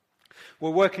We're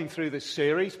working through this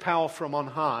series, Power from on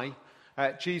High,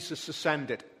 Jesus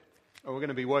Ascended. We're going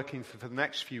to be working for the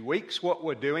next few weeks. What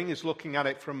we're doing is looking at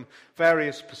it from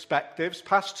various perspectives.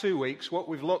 Past 2 weeks, what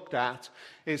we've looked at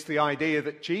is the idea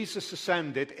that Jesus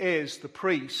Ascended is the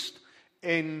priest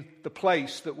in the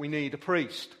place that we need a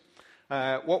priest.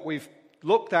 What we've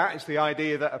looked at is the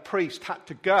idea that a priest had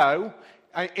to go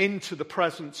into the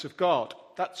presence of God.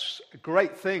 That's a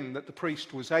great thing that the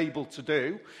priest was able to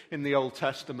do in the Old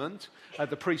Testament.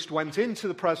 The priest went into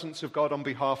the presence of God on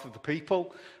behalf of the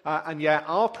people, and yet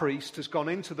our priest has gone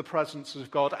into the presence of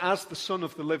God as the Son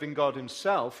of the living God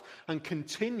himself and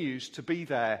continues to be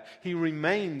there. He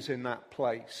remains in that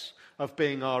place of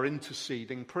being our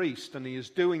interceding priest, and he is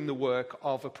doing the work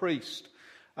of a priest.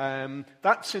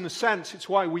 That's, in a sense, it's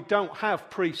why we don't have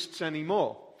priests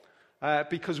anymore,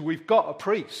 because we've got a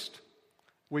priest.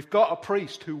 We've got a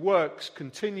priest who works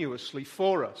continuously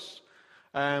for us.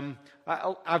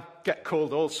 I get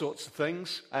called all sorts of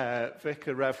things,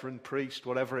 vicar, reverend, priest,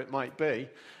 whatever it might be.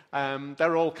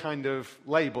 They're all kind of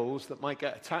labels that might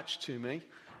get attached to me.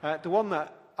 The one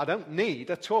that I don't need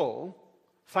at all,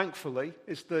 thankfully,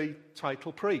 is the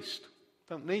title priest.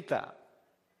 Don't need that,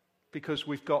 because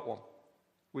we've got one.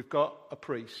 We've got a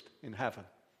priest in heaven.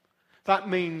 That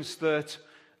means that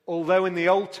although in the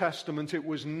Old Testament it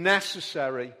was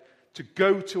necessary to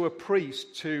go to a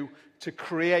priest to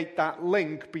create that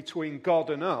link between God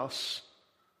and us,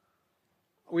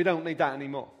 we don't need that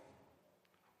anymore.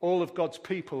 All of God's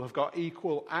people have got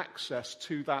equal access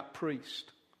to that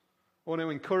priest. I want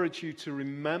to encourage you to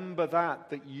remember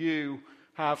that you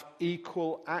have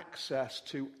equal access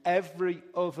to every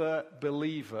other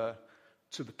believer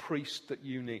to the priest that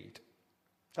you need.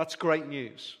 That's great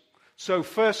news. So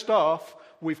first off,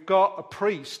 we've got a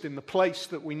priest in the place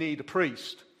that we need a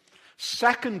priest.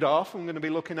 Second off, I'm going to be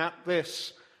looking at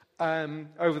this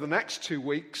over the next 2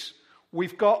 weeks,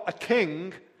 we've got a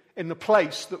king in the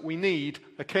place that we need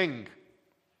a king.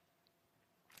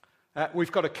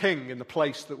 We've got a king in the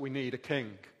place that we need a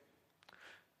king.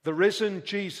 The risen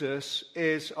Jesus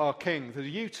is our king.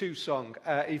 The U2 song,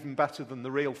 Even Better Than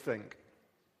the Real Thing.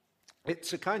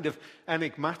 It's a kind of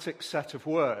enigmatic set of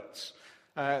words.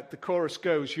 The chorus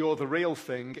goes, "You're the real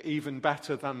thing, even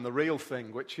better than the real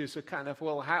thing," which is a kind of,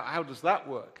 well, how does that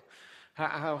work?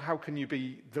 How can you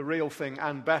be the real thing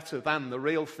and better than the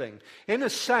real thing? In a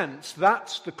sense,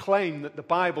 that's the claim that the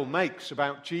Bible makes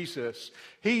about Jesus.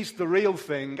 He's the real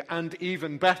thing and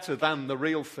even better than the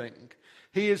real thing.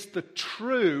 He is the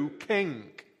true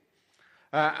king.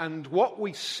 And what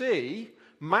we see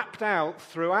mapped out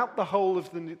throughout the whole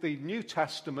of the New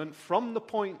Testament, from the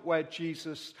point where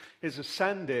Jesus is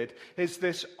ascended, is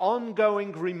this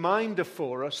ongoing reminder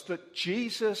for us that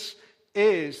Jesus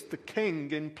is the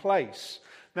king in place.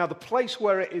 Now, the place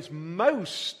where it is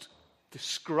most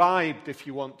described, if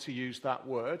you want to use that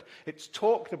word, it's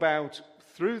talked about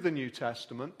through the New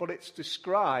Testament, but it's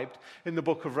described in the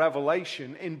book of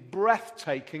Revelation in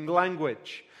breathtaking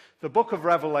language. The book of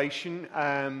Revelation,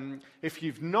 if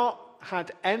you've not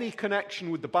had any connection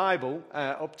with the Bible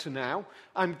up to now,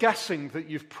 I'm guessing that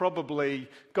you've probably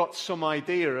got some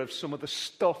idea of some of the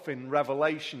stuff in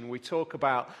Revelation. We talk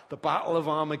about the Battle of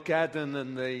Armageddon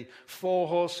and the 4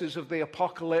 horses of the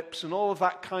apocalypse and all of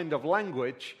that kind of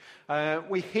language.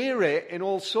 We hear it in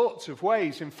all sorts of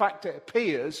ways. In fact, it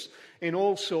appears in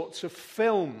all sorts of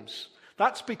films.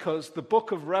 That's because the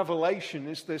book of Revelation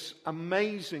is this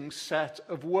amazing set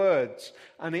of words,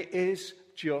 and it is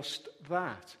just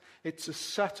that. It's a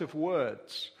set of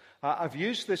words. I've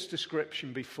used this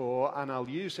description before, and I'll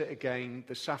use it again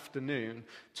this afternoon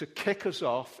to kick us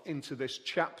off into this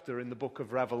chapter in the book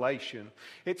of Revelation.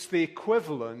 It's the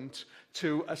equivalent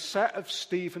to a set of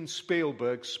Steven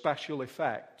Spielberg's special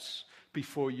effects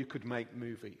before you could make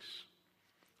movies.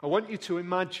 I want you to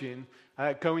imagine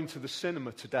going to the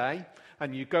cinema today,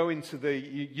 and you go into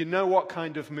you know what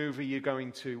kind of movie you're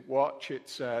going to watch.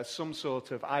 It's some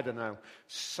sort of, I don't know,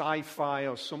 sci-fi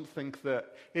or something that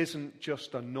isn't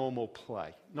just a normal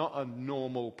play, not a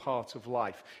normal part of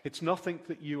life. It's nothing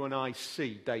that you and I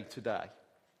see day to day.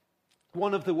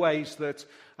 One of the ways that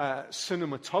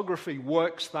cinematography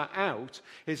works that out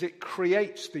is it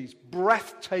creates these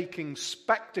breathtaking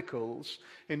spectacles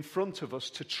in front of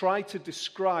us to try to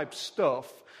describe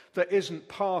stuff that isn't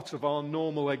part of our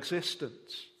normal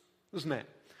existence, doesn't it?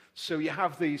 So you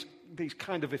have these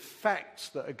kind of effects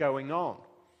that are going on.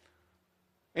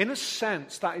 In a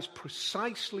sense, that is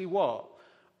precisely what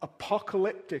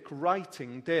apocalyptic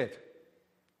writing did.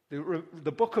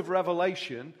 The book of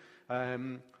Revelation,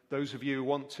 those of you who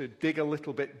want to dig a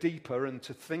little bit deeper and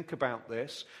to think about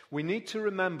this, we need to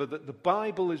remember that the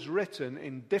Bible is written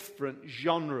in different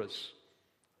genres.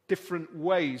 different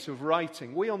ways of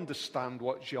writing. We understand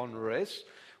what genre is.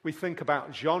 We think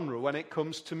about genre when it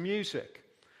comes to music.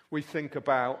 We think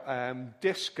about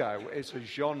disco is a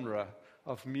genre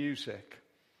of music.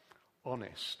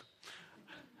 Honest.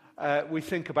 We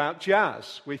think about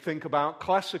jazz. We think about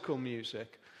classical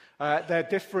music. They're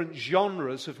different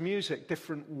genres of music,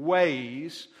 different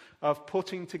ways of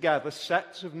putting together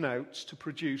sets of notes to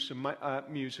produce a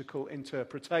musical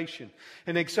interpretation.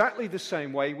 In exactly the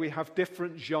same way, we have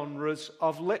different genres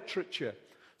of literature.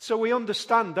 So we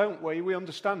understand, don't we? We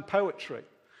understand poetry.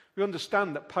 We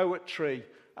understand that poetry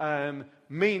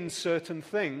means certain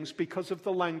things because of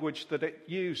the language that it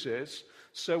uses.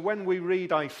 So when we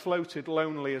read, "I floated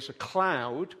lonely as a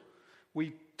cloud,"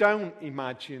 we don't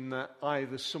imagine that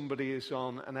either somebody is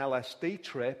on an LSD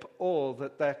trip or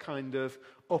that they're kind of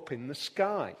up in the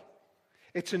sky.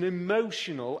 It's an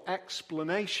emotional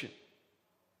explanation.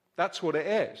 That's what it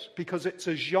is, because it's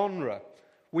a genre.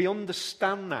 We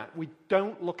understand that. We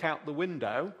don't look out the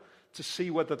window to see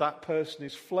whether that person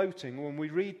is floating when we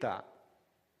read that.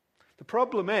 The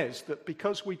problem is that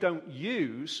because we don't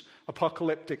use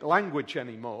apocalyptic language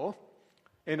anymore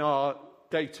in our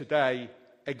day-to-day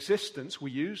existence,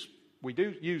 we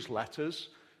do use letters,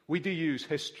 we do use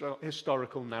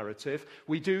historical narrative,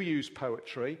 we do use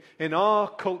poetry. In our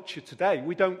culture today,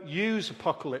 we don't use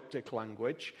apocalyptic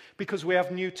language because we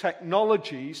have new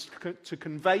technologies to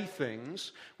convey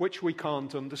things which we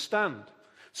can't understand.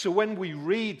 So when we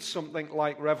read something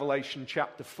like Revelation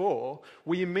chapter 4,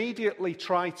 we immediately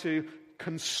try to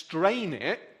constrain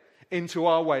it into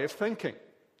our way of thinking.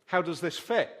 How does this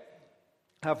fit?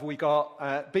 Have we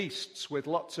got beasts with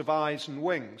lots of eyes and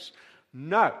wings?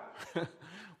 No.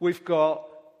 We've got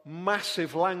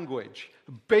massive language,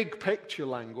 big picture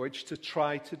language to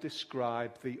try to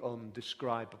describe the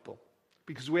undescribable,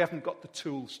 because we haven't got the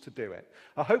tools to do it.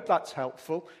 I hope that's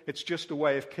helpful. It's just a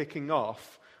way of kicking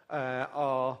off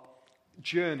our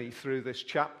journey through this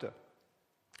chapter.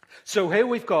 So here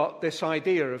we've got this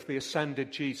idea of the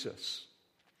ascended Jesus.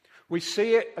 We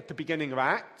see it at the beginning of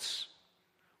Acts,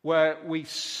 where we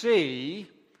see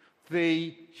the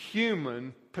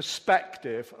human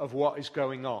perspective of what is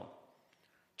going on.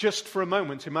 Just for a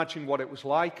moment, imagine what it was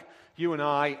like. You and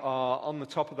I are on the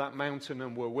top of that mountain,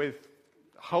 and we're with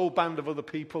a whole band of other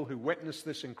people who witnessed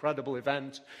this incredible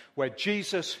event where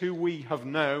Jesus, who we have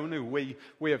known, who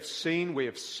we have seen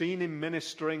him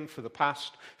ministering for the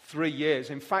past 3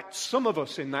 years. In fact, some of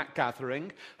us in that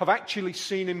gathering have actually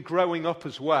seen him growing up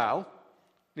as well.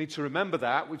 Need to remember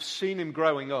that. We've seen him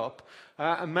growing up.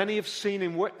 And many have seen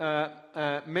him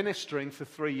ministering for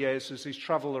 3 years as he's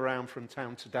traveled around from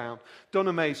town to town, done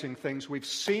amazing things. We've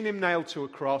seen him nailed to a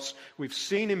cross. We've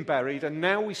seen him buried. And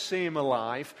now we see him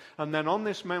alive. And then on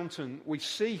this mountain, we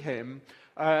see him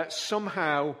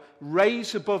somehow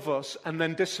raise above us and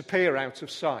then disappear out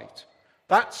of sight.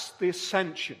 That's the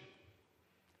ascension.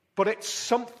 But it's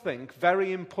something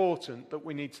very important that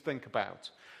we need to think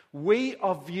about. We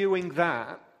are viewing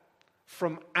that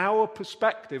from our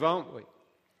perspective, aren't we?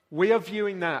 We are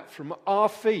viewing that from our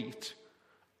feet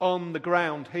on the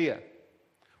ground here.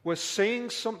 We're seeing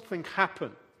something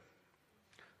happen.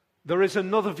 There is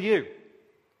another view.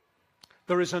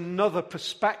 There is another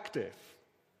perspective.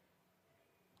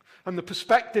 And the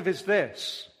perspective is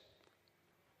this: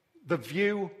 the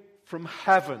view from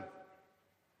heaven.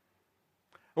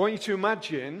 I want you to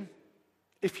imagine,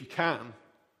 if you can,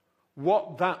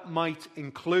 what that might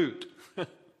include.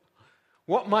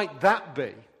 What might that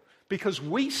be? Because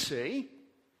we see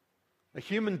a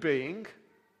human being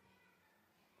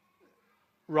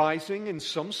rising in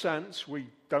some sense, we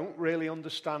don't really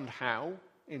understand how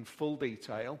in full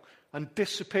detail, and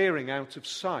disappearing out of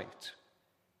sight.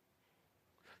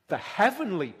 The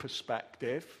heavenly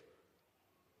perspective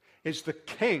is the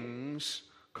king's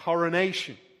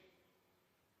coronation.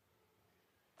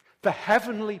 The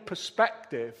heavenly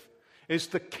perspective is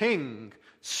the king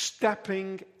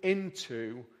stepping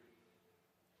into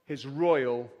his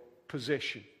royal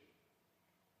position.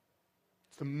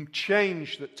 It's the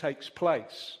change that takes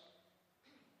place.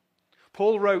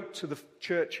 Paul wrote to the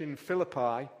church in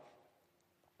Philippi,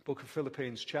 book of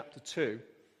Philippians chapter 2,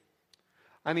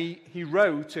 and he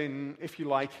wrote in, if you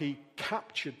like, he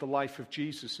captured the life of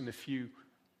Jesus in a few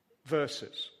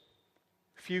verses,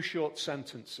 a few short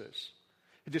sentences.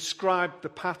 He described the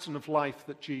pattern of life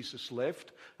that Jesus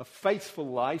lived, a faithful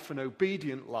life, an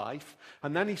obedient life.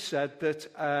 And then he said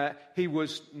that he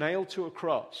was nailed to a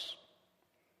cross.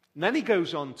 And then he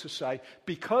goes on to say,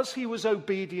 because he was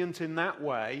obedient in that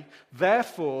way,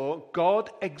 therefore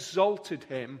God exalted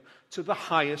him to the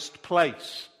highest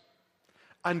place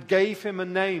and gave him a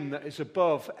name that is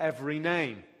above every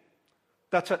name.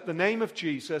 that at the name of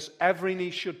Jesus every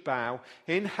knee should bow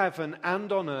in heaven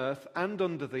and on earth and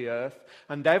under the earth,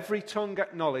 and every tongue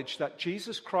acknowledge that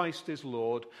Jesus Christ is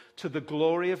Lord, to the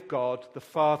glory of God the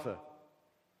Father.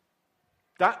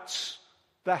 That's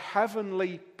the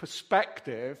heavenly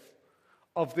perspective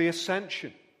of the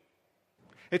ascension.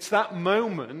 It's that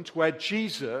moment where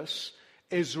Jesus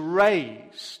is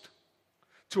raised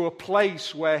to a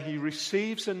place where he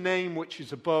receives a name which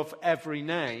is above every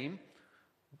name.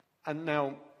 And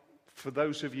now, for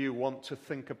those of you who want to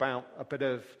think about a bit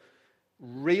of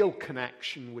real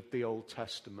connection with the Old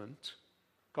Testament,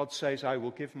 God says, I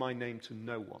will give my name to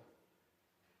no one.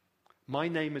 My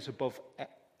name is above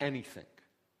anything.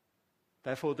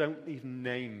 Therefore, don't even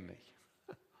name me.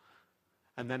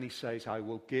 And then he says, I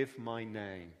will give my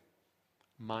name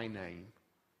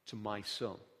to my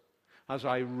Son, as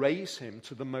I raise him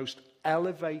to the most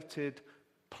elevated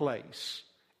place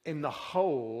in the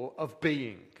whole of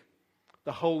being,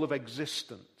 the whole of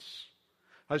existence,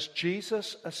 as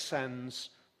Jesus ascends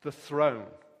the throne.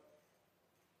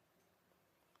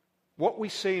 What we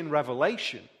see in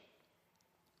Revelation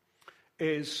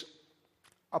is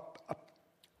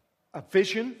a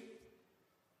vision,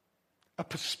 a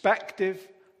perspective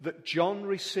that John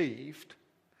received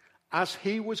as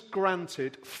he was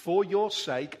granted, for your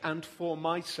sake and for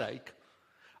my sake,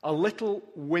 a little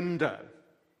window.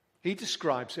 He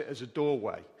describes it as a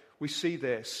doorway. We see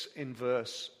this in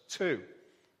verse 2.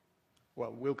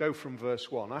 Well, we'll go from verse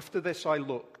 1. After this I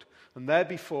looked, and there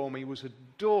before me was a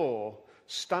door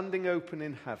standing open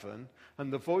in heaven,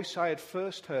 and the voice I had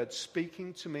first heard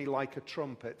speaking to me like a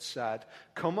trumpet said,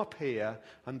 come up here,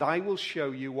 and I will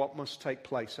show you what must take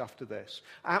place after this.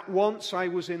 At once I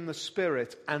was in the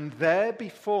Spirit, and there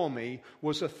before me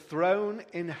was a throne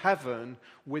in heaven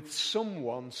with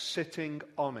someone sitting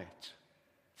on it.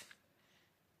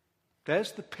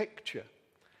 There's the picture.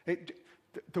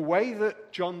 The way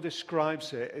that John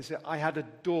describes it is that I had a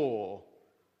door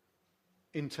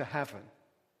into heaven.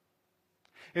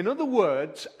 In other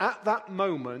words, at that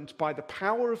moment, by the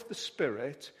power of the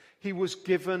Spirit, he was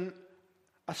given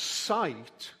a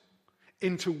sight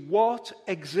into what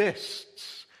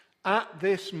exists at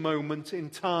this moment in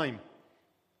time.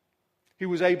 He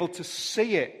was able to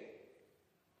see it.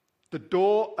 The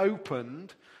door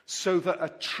opened so that a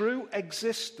true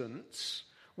existence,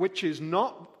 which is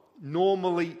not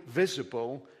normally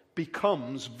visible,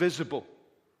 becomes visible.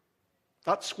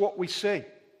 That's what we see.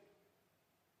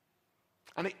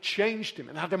 And it changed him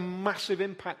and had a massive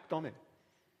impact on him.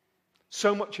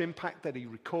 So much impact that he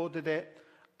recorded it,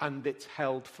 and it's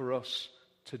held for us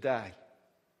today.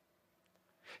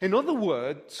 In other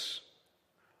words,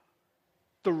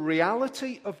 the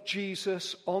reality of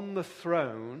Jesus on the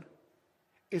throne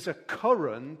is a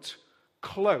current,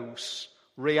 close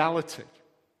reality.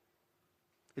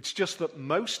 It's just that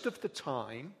most of the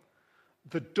time,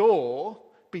 the door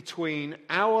between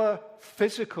our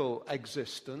physical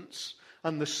existence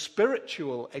and the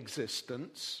spiritual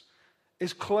existence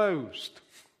is closed.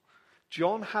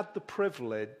 John had the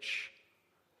privilege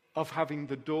of having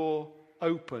the door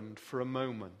opened for a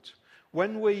moment.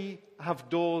 When we have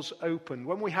doors open,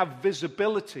 when we have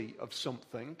visibility of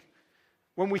something,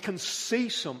 when we can see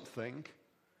something,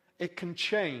 it can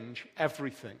change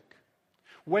everything.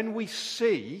 When we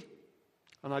see,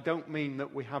 and I don't mean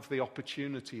that we have the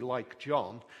opportunity like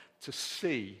John to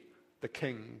see the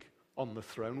King on the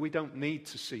throne. We don't need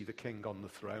to see the King on the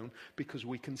throne because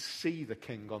we can see the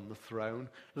King on the throne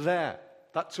there.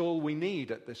 That's all we need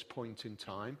at this point in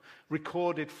time,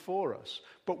 recorded for us.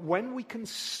 But when we can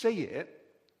see it,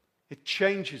 it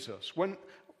changes us. When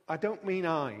I don't mean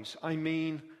eyes, I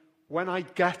mean when I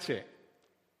get it.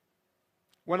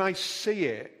 When I see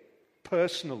it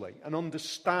personally and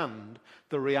understand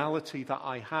the reality that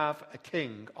I have a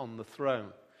King on the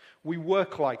throne. We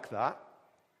work like that.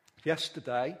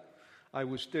 Yesterday, I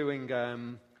was doing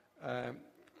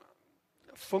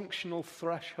functional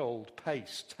threshold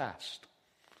pace test.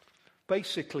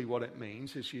 Basically what it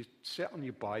means is you sit on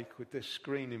your bike with this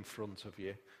screen in front of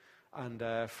you, and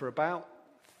for about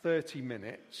 30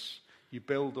 minutes you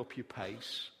build up your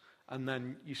pace, and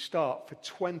then you start for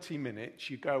 20 minutes,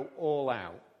 you go all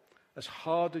out as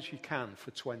hard as you can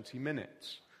for 20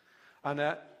 minutes. And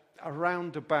at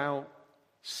around about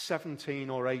 17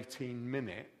 or 18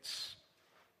 minutes,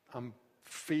 I'm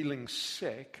feeling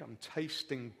sick, I'm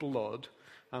tasting blood,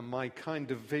 and my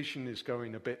kind of vision is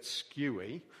going a bit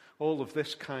skewy. All of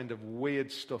this kind of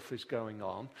weird stuff is going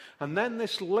on. And then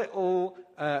this little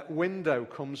window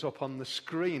comes up on the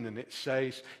screen and it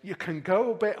says, you can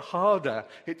go a bit harder,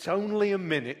 it's only a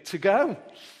minute to go.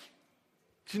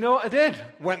 Do you know what I did?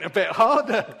 Went a bit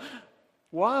harder.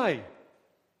 Why?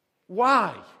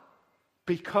 Why?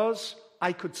 Because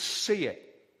I could see it.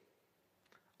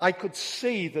 I could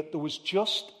see that there was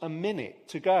just a minute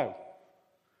to go.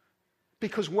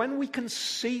 Because when we can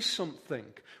see something,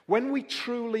 when we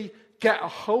truly get a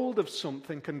hold of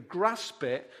something and grasp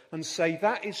it and say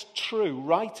that is true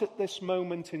right at this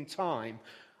moment in time,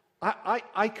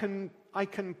 I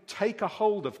can take a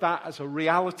hold of that as a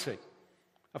reality.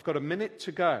 I've got a minute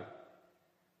to go.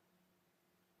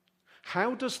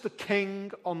 How does the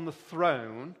King on the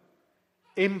throne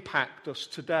impact us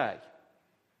today?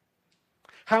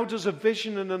 How does a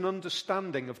vision and an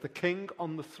understanding of the King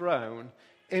on the throne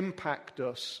impact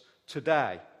us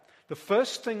today? The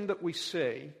first thing that we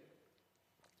see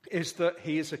is that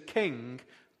he is a king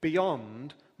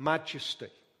beyond majesty.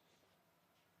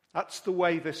 That's the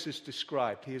way this is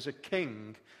described. He is a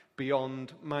king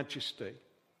beyond majesty.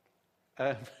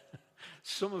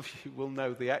 Some of you will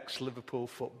know the ex-Liverpool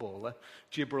footballer,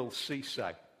 Djibril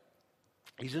Cissé.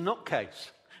 He's a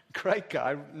nutcase. Great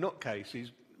guy, nutcase.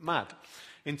 He's mad.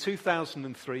 In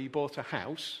 2003, he bought a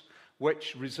house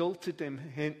which resulted in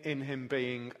him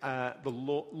being the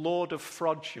Lord of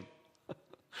Frodsham.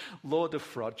 Lord of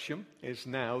Frodsham is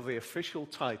now the official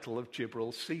title of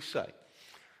Djibril Cissé.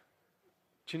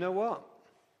 Do you know what?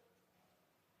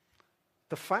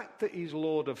 The fact that he's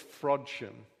Lord of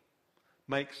Frodsham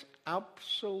makes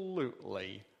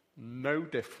absolutely no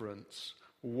difference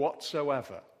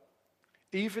whatsoever.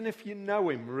 Even if you know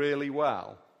him really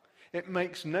well, it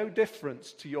makes no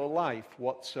difference to your life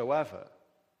whatsoever.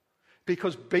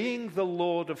 Because being the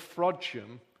Lord of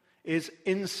Frodsham is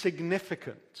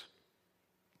insignificant.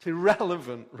 It's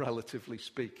irrelevant, relatively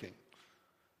speaking.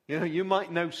 You know, you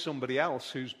might know somebody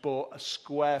else who's bought a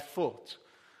square foot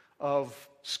of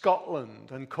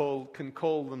Scotland and can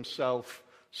call themselves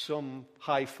some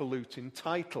highfalutin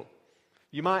title.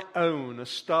 You might own a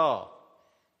star.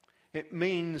 It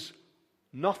means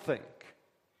nothing.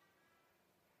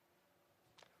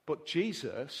 But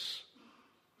Jesus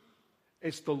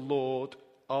is the Lord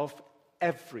of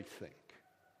everything.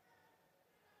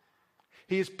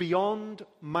 He is beyond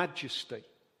majesty.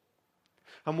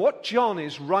 And what John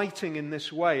is writing in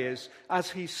this way is, as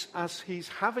he's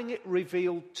having it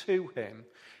revealed to him,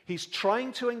 he's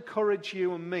trying to encourage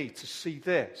you and me to see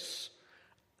this.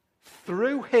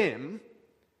 Through him,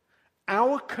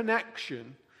 our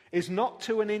connection is not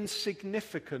to an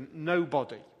insignificant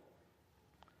nobody.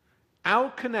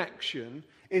 Our connection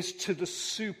is to the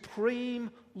supreme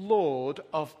Lord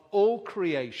of all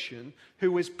creation,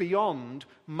 who is beyond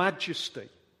majesty.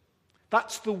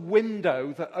 That's the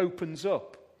window that opens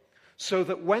up. So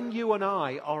that when you and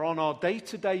I are on our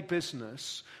day-to-day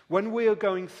business, when we are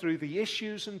going through the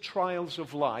issues and trials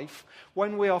of life,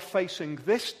 when we are facing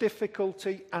this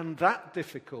difficulty and that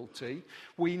difficulty,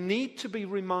 we need to be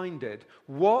reminded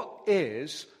what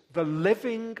is the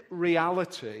living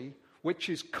reality which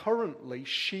is currently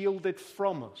shielded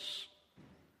from us.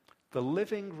 The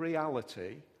living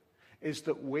reality is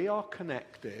that we are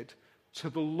connected to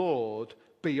the Lord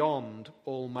beyond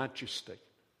all majesty.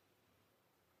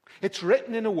 It's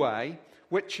written in a way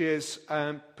which is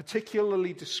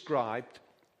particularly described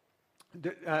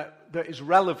that is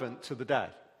relevant to the day.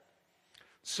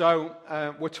 So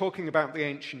we're talking about the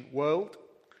ancient world.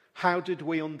 How did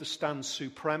we understand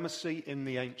supremacy in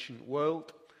the ancient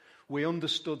world? We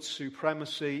understood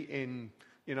supremacy in,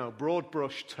 broad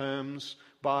brush terms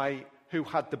by who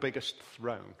had the biggest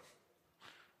throne.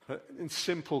 In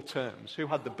simple terms, who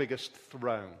had the biggest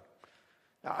throne?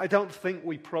 I don't think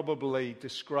we probably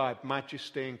describe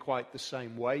majesty in quite the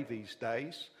same way these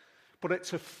days, but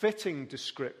it's a fitting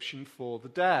description for the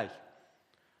day.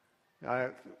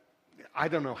 I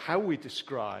don't know how we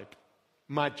describe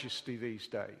majesty these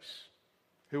days.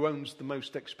 Who owns the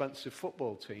most expensive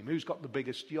football team? Who's got the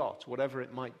biggest yacht? Whatever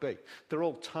it might be. They're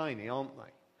all tiny, aren't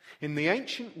they? In the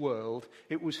ancient world,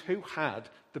 it was who had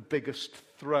the biggest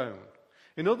throne.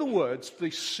 In other words,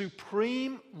 the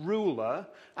supreme ruler,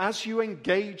 as you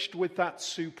engaged with that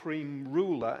supreme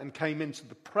ruler and came into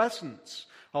the presence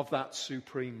of that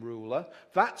supreme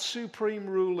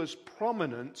ruler's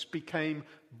prominence became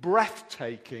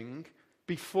breathtaking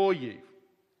before you.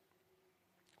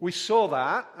 We saw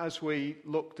that as we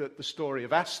looked at the story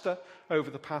of Esther over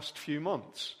the past few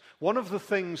months. One of the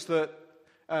things that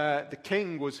the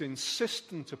king was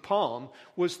insistent upon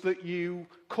was that you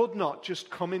could not just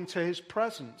come into his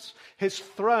presence. His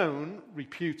throne,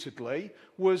 reputedly,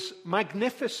 was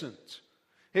magnificent.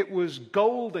 It was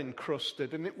gold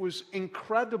encrusted and it was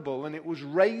incredible, and it was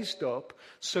raised up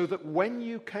so that when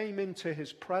you came into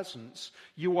his presence,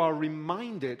 you are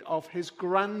reminded of his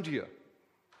grandeur.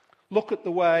 Look at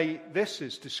the way this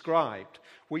is described.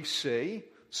 We see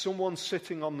someone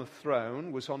sitting on the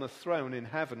throne was on a throne in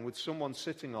heaven with someone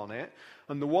sitting on it,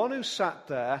 and the one who sat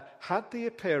there had the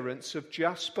appearance of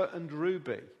jasper and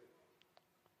ruby.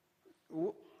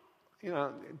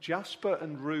 Jasper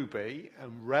and ruby,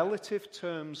 in relative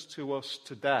terms to us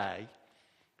today,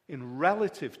 in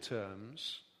relative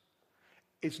terms,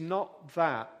 is not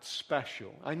that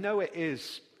special. I know it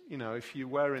is, if you're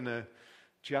wearing a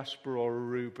jasper or a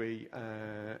ruby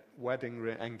wedding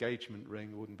ring, engagement ring,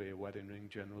 it wouldn't be a wedding ring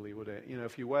generally, would it?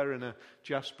 If you're wearing a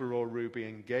jasper or ruby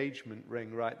engagement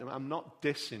ring, right, I'm not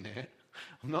dissing it.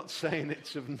 I'm not saying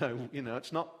it's of no,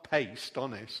 it's not paste,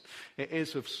 honest. It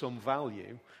is of some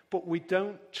value. But we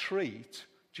don't treat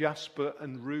jasper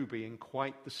and ruby in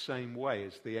quite the same way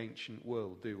as the ancient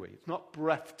world, do we? It's not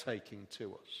breathtaking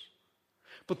to us.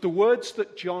 But the words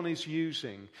that John is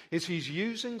using is he's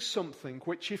using something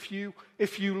which if you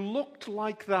looked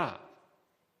like that,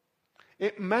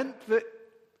 it meant that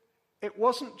it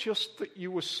wasn't just that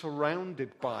you were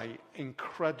surrounded by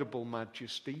incredible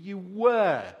majesty. You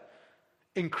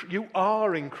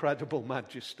are incredible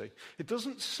majesty. It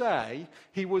doesn't say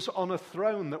he was on a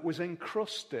throne that was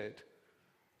encrusted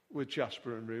with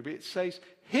jasper and ruby. It says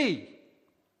he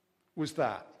was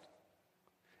that.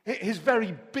 His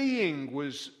very being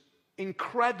was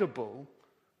incredible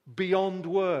beyond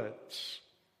words.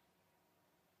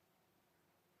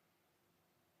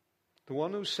 The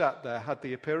one who sat there had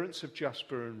the appearance of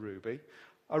jasper and ruby.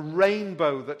 A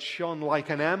rainbow that shone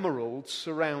like an emerald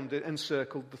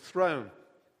encircled the throne.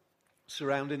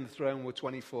 Surrounding the throne were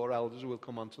 24 elders. We'll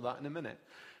come on to that in a minute.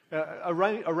 A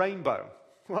rainbow.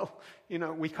 Well,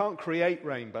 we can't create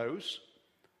rainbows.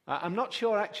 I'm not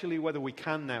sure actually whether we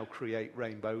can now create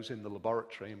rainbows in the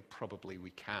laboratory, and probably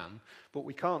we can, but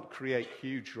we can't create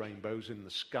huge rainbows in the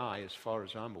sky as far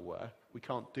as I'm aware. We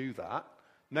can't do that.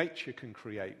 Nature can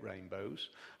create rainbows.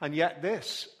 And yet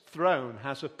this throne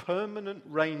has a permanent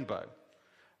rainbow.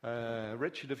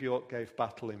 Richard of York gave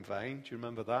battle in vain. Do you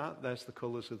remember that? There's the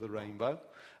colours of the rainbow.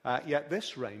 Yet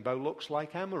this rainbow looks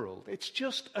like emerald. It's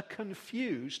just a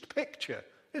confused picture,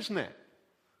 isn't it?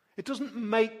 It doesn't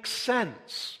make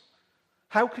sense.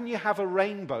 How can you have a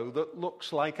rainbow that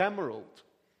looks like emerald?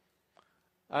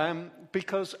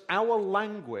 Because our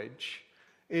language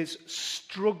is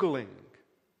struggling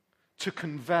to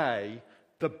convey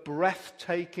the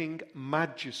breathtaking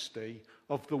majesty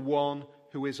of the one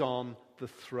who is on the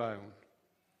throne.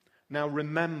 Now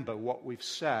remember what we've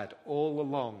said all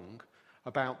along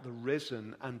about the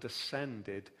risen and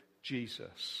ascended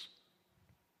Jesus.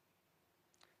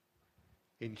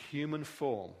 In human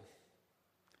form,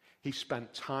 he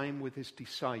spent time with his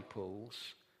disciples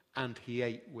and he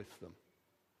ate with them.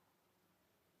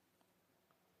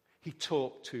 He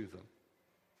talked to them.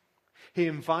 He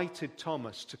invited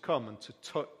Thomas to come and to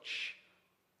touch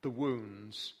the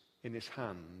wounds in his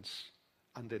hands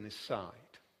and in his side.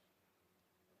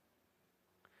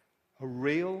 A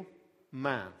real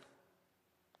man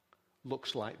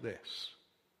looks like this.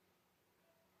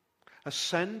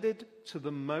 Ascended to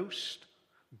the most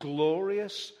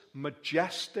glorious,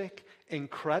 majestic,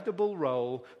 incredible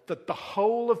role that the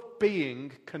whole of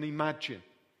being can imagine.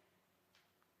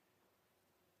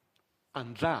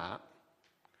 And that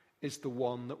is the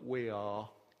one that we are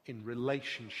in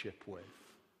relationship with.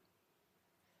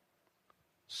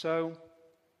 So,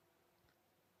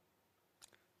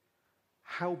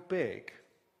 how big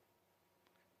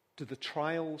do the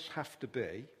trials have to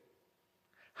be?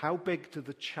 How big do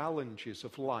the challenges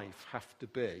of life have to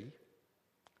be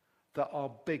that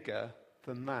are bigger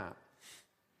than that?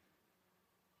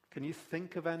 Can you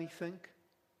think of anything?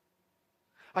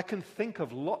 I can think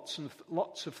of lots and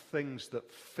lots of things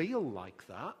that feel like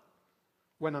that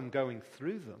when I'm going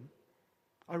through them.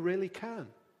 I really can.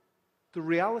 The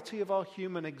reality of our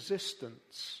human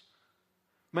existence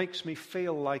makes me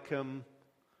feel like in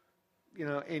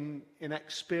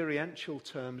experiential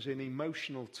terms, in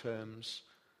emotional terms,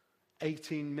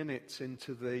 18 minutes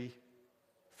into the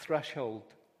threshold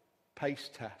pace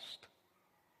test.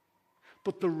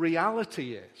 But the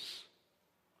reality is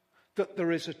that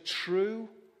there is a true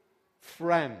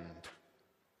friend.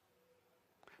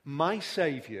 My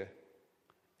Saviour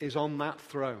is on that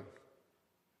throne,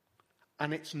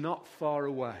 and it's not far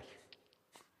away.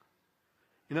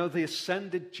 The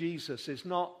ascended Jesus is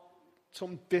not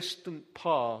some distant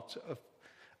part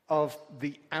of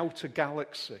the outer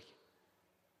galaxy.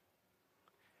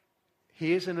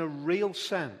 He is in a real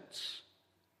sense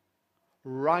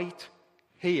right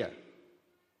here.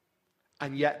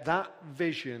 And yet that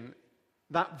vision,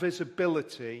 that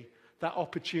visibility, that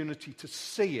opportunity to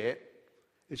see it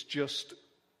is just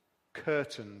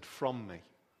curtained from me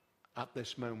at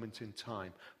this moment in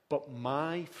time. But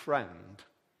my friend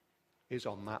is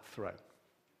on that throne.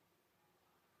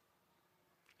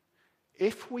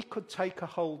 If we could take a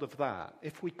hold of that,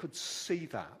 if we could see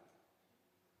that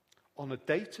on a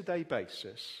day-to-day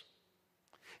basis,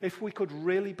 if we could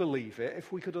really believe it,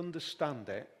 if we could understand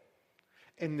it,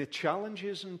 in the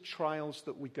challenges and trials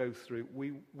that we go through,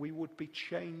 we would be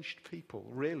changed people.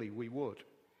 Really, we would.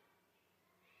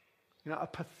 You know, a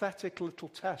pathetic little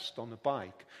test on a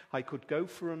bike, I could go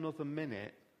for another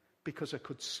minute because I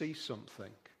could see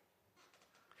something.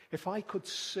 If I could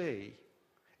see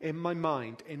in my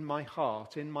mind, in my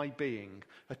heart, in my being,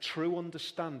 a true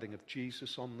understanding of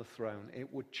Jesus on the throne,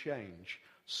 it would change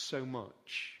so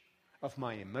much of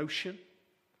my emotion,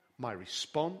 my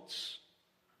response,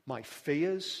 my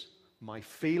fears, my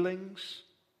feelings,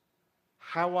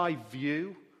 how I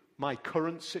view my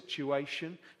current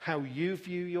situation, how you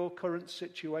view your current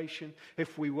situation,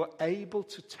 if we were able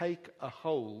to take a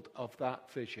hold of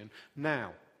that vision.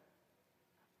 Now,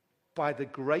 by the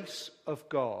grace of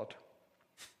God,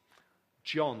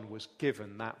 John was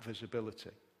given that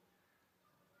visibility.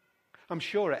 I'm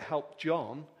sure it helped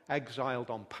John,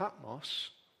 exiled on Patmos,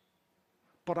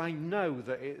 but I know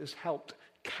that it has helped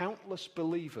countless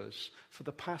believers for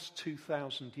the past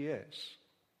 2,000 years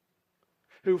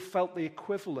who felt the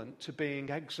equivalent to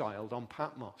being exiled on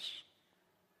Patmos,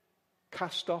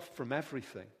 cast off from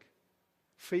everything,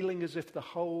 feeling as if the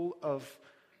whole of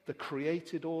the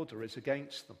created order is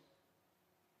against them.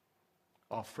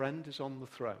 Our friend is on the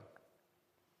throne.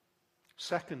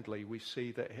 Secondly, we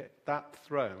see that that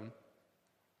throne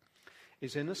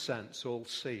is, in a sense,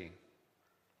 all-seeing.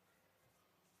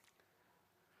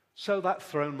 So that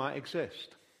throne might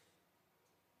exist.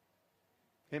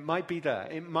 It might be there.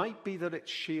 It might be that it's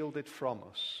shielded from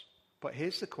us. But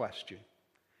here's the question.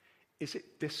 Is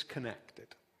it disconnected?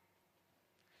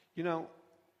 You know,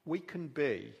 we can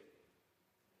be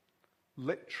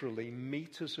literally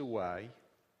meters away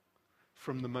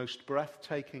from the most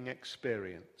breathtaking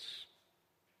experience.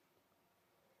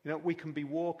 You know, we can be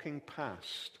walking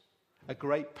past a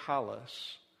great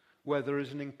palace where there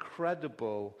is an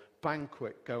incredible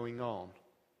banquet going on.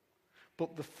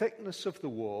 But the thickness of the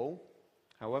wall,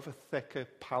 however thick a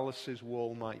palace's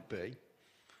wall might be,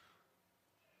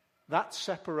 that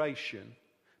separation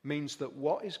means that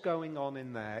what is going on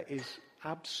in there is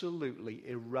absolutely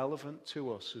irrelevant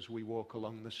to us as we walk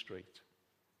along the street.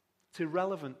 It's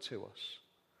irrelevant to us.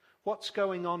 What's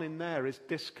going on in there is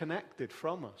disconnected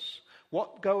from us.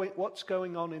 What's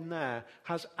going on in there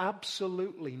has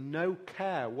absolutely no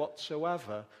care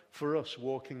whatsoever for us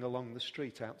walking along the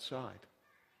street outside.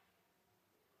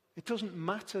 It doesn't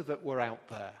matter that we're out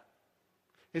there.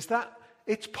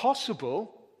 It's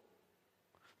possible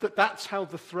that that's how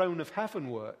the throne of heaven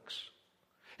works.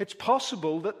 It's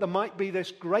possible that there might be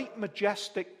this great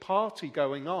majestic party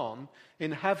going on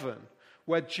in heaven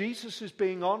where Jesus is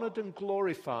being honored and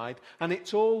glorified, and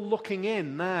it's all looking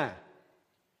in there.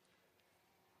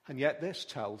 And yet this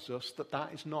tells us that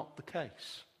that is not the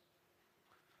case.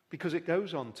 Because it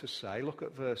goes on to say, look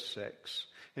at verse 6,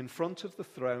 in front of the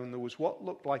throne there was what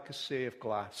looked like a sea of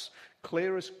glass,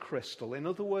 clear as crystal. In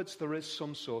other words, there is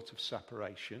some sort of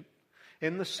separation.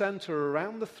 In the center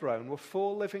around the throne were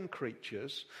 4 living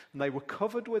creatures, and they were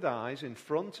covered with eyes in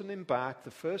front and in back. The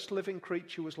first living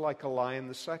creature was like a lion,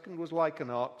 the second was like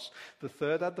an ox, the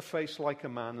third had the face like a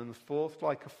man, and the fourth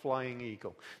like a flying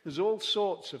eagle. There's all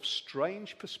sorts of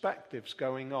strange perspectives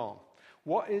going on.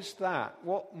 What is that?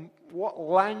 What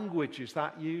language is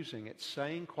that using? It's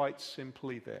saying quite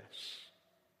simply this,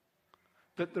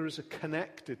 that there is a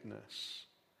connectedness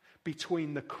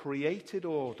between the created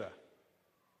order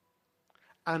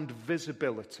and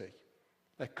visibility.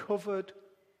 They're covered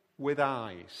with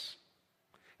eyes.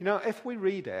 You know, if we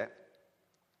read it,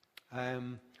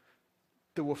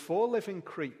 there were 4 living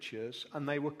creatures and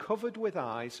they were covered with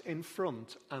eyes in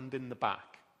front and in the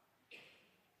back.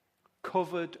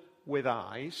 Covered with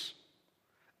eyes,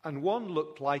 and one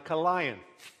looked like a lion.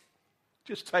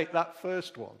 Just take that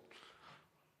first one.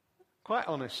 Quite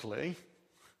honestly,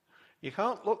 you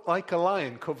can't look like a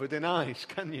lion covered in eyes,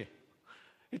 can you?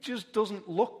 It just doesn't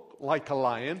look like a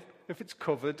lion if it's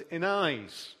covered in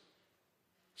eyes.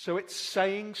 So it's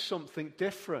saying something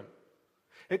different.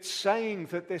 It's saying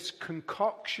that this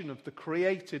concoction of the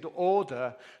created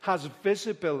order has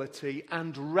visibility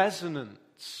and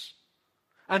resonance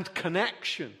and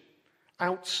connection.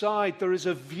 Outside there is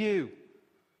a view.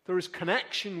 There is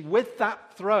connection with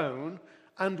that throne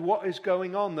and what is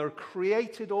going on. There are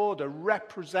created order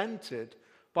represented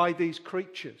by these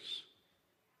creatures.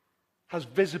 Has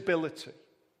visibility.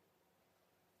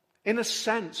 In a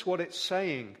sense, what it's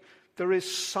saying, there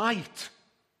is sight.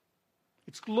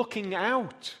 It's looking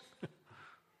out.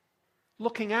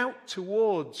 looking out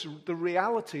towards the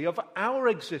reality of our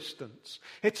existence.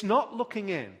 It's not looking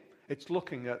in, it's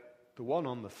looking at the one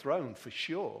on the throne for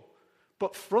sure.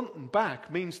 But front and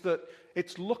back means that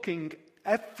it's looking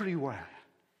everywhere.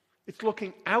 It's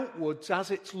looking outwards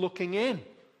as it's looking in.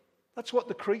 That's what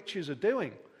the creatures are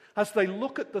doing. As they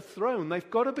look at the throne, they've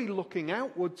got to be looking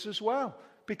outwards as well,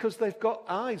 because they've got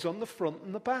eyes on the front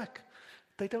and the back.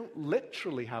 They don't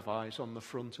literally have eyes on the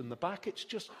front and the back. It's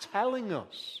just telling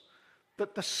us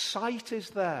that the sight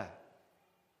is there.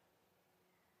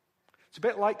 It's a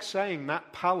bit like saying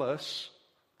that palace,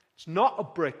 it's not a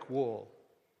brick wall.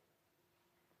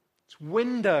 It's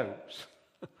windows.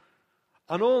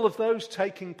 And all of those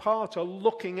taking part are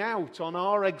looking out on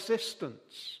our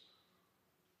existence.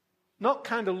 Not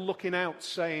kind of looking out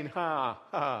saying,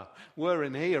 we're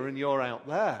in here and you're out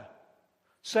there.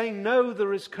 Saying, no,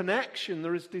 there is connection,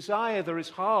 there is desire, there is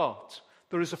heart,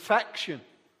 there is affection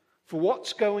for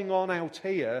what's going on out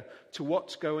here to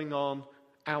what's going on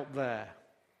out there.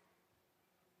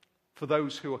 For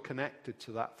those who are connected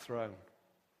to that throne.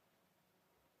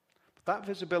 But that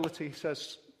visibility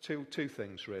says two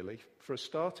things, really. For a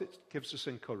start, it gives us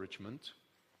encouragement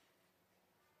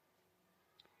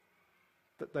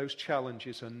that those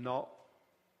challenges are not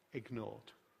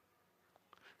ignored.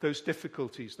 Those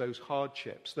difficulties, those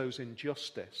hardships, those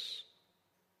injustice,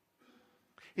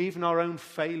 even our own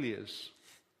failures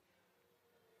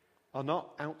are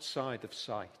not outside of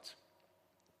sight.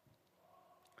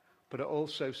 But it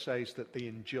also says that the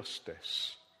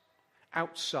injustice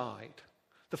outside,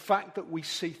 the fact that we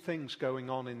see things going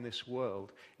on in this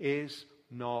world, is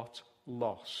not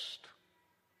lost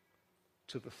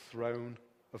to the throne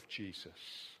of Jesus.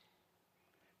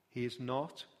 He is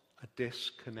not a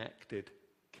disconnected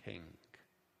king.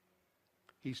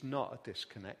 He's not a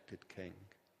disconnected king.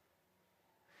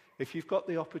 If you've got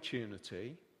the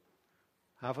opportunity,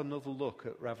 have another look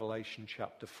at Revelation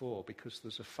chapter 4, because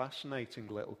there's a fascinating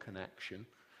little connection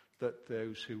that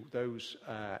those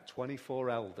 24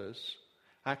 elders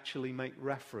actually make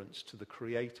reference to the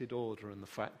created order and the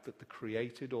fact that the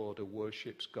created order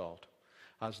worships God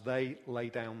as they lay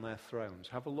down their thrones.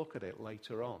 Have a look at it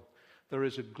later on. There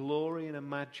is a glory and a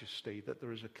majesty, that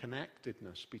there is a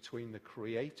connectedness between the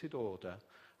created order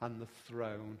and the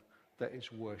throne that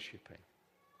is worshipping.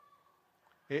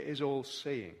 It is all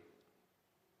seeing.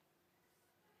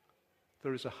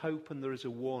 There is a hope and there is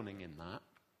a warning in that.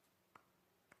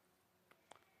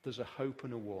 There's a hope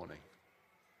and a warning.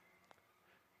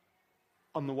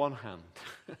 On the one hand,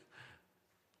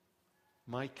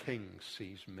 my king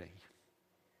sees me.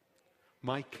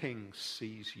 My king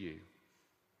sees you.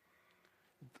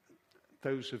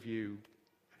 Those of you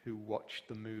who watched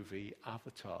the movie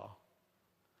Avatar,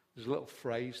 there's a little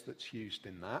phrase that's used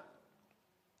in that,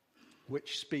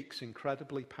 which speaks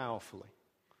incredibly powerfully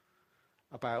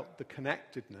about the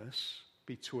connectedness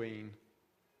between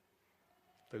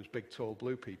those big, tall,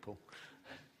 blue people.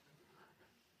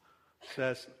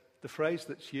 Says, the phrase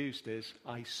that's used is,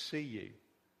 I see you.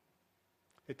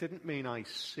 It didn't mean I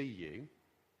see you.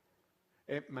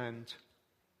 It meant,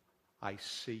 I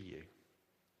see you.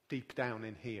 Deep down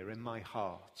in here, in my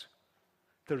heart,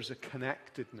 there is a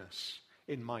connectedness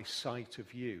in my sight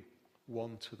of you,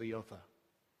 one to the other.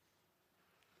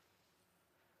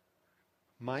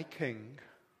 My king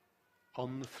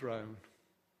on the throne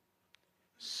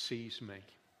sees me.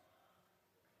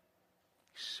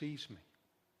 He sees me.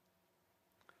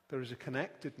 There is a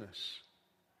connectedness.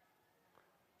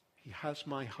 He has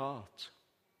my heart.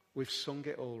 We've sung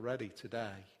it already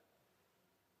today.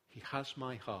 He has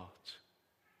my heart.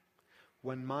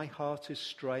 When my heart is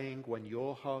straying, when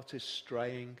your heart is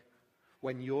straying,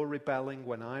 when you're rebelling,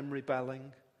 when I'm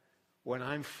rebelling, when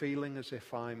I'm feeling as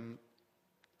if I'm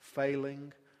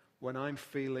failing, when I'm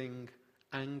feeling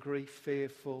angry,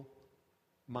 fearful,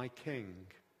 my king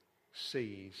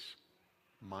sees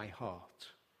my heart.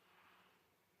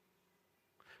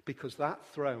 Because that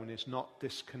throne is not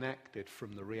disconnected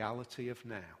from the reality of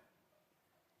now.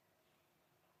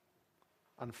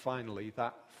 And finally,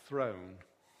 that throne,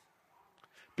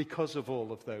 because of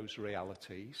all of those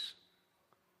realities,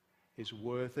 is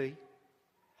worthy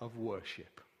of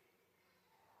worship.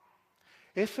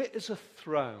 If it is a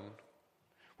throne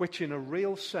which in a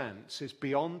real sense is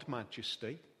beyond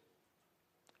majesty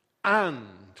and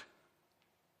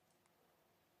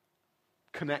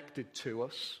connected to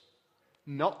us,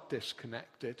 not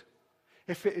disconnected,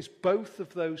 if it is both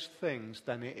of those things,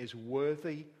 then it is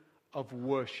worthy of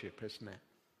worship, isn't it?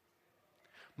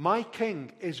 My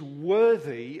king is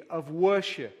worthy of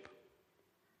worship.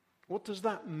 What does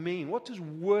that mean? What does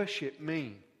worship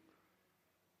mean?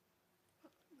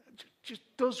 Just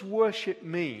does worship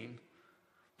mean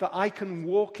that I can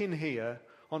walk in here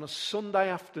on a Sunday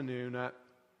afternoon at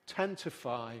 10 to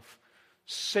 5,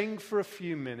 sing for a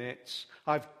few minutes,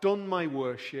 I've done my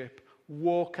worship,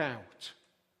 walk out,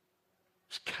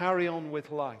 just carry on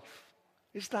with life.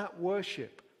 Is that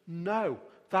worship? No,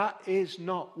 that is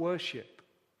not worship.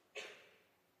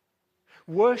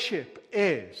 Worship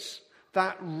is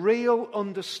that real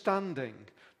understanding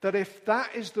that if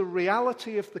that is the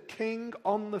reality of the King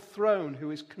on the throne who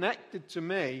is connected to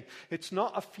me, it's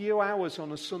not a few hours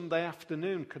on a Sunday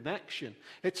afternoon connection.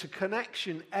 It's a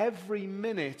connection every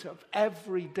minute of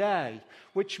every day,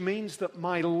 which means that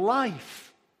my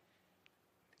life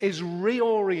is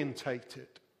reorientated.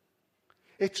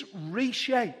 It's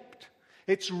reshaped.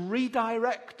 It's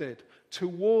redirected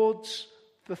towards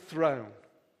the throne,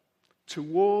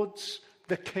 towards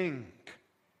the King.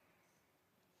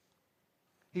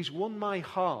 He's won my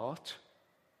heart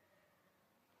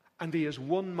and he has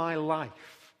won my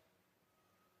life.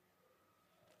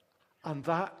 And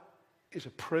that is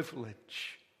a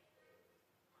privilege,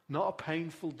 not a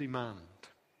painful demand.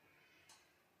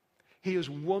 He has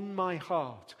won my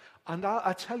heart. And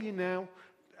I tell you now,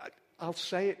 I'll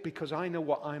say it because I know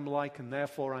what I'm like and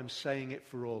therefore I'm saying it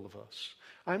for all of us.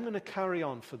 I'm going to carry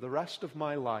on for the rest of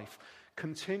my life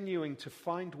continuing to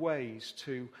find ways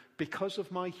to, because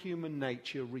of my human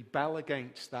nature, rebel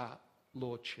against that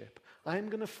lordship. I'm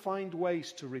going to find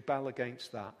ways to rebel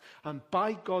against that. And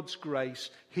by God's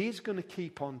grace, He's going to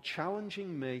keep on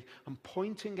challenging me and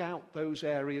pointing out those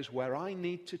areas where I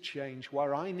need to change,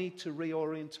 where I need to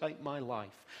reorientate my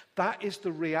life. That is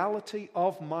the reality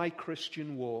of my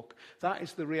Christian walk. That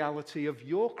is the reality of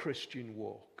your Christian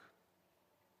walk.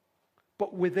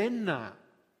 But within that,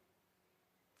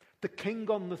 the King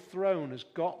on the throne has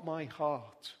got my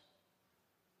heart.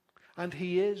 And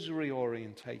He is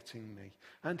reorientating me.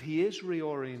 And He is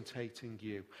reorientating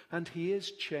you. And He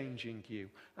is changing you.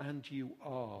 And you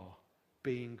are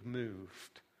being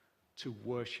moved to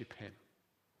worship Him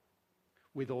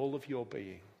with all of your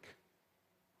being.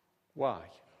 Why?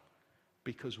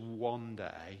 Because one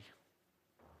day,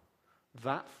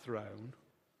 that throne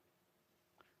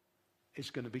is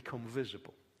going to become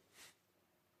visible.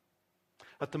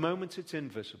 At the moment, it's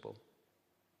invisible.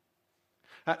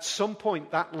 At some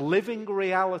point, that living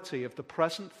reality of the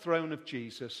present throne of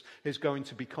Jesus is going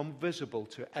to become visible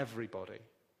to everybody.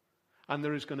 And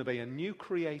there is going to be a new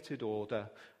created order,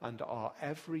 and our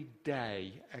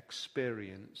everyday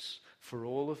experience for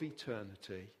all of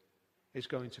eternity is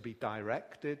going to be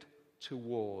directed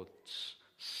towards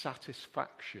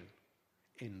satisfaction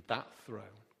in that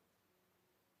throne.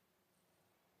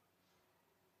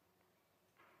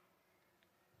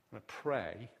 I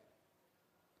pray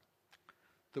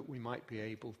that we might be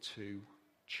able to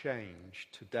change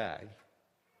today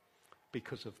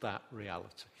because of that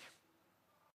reality.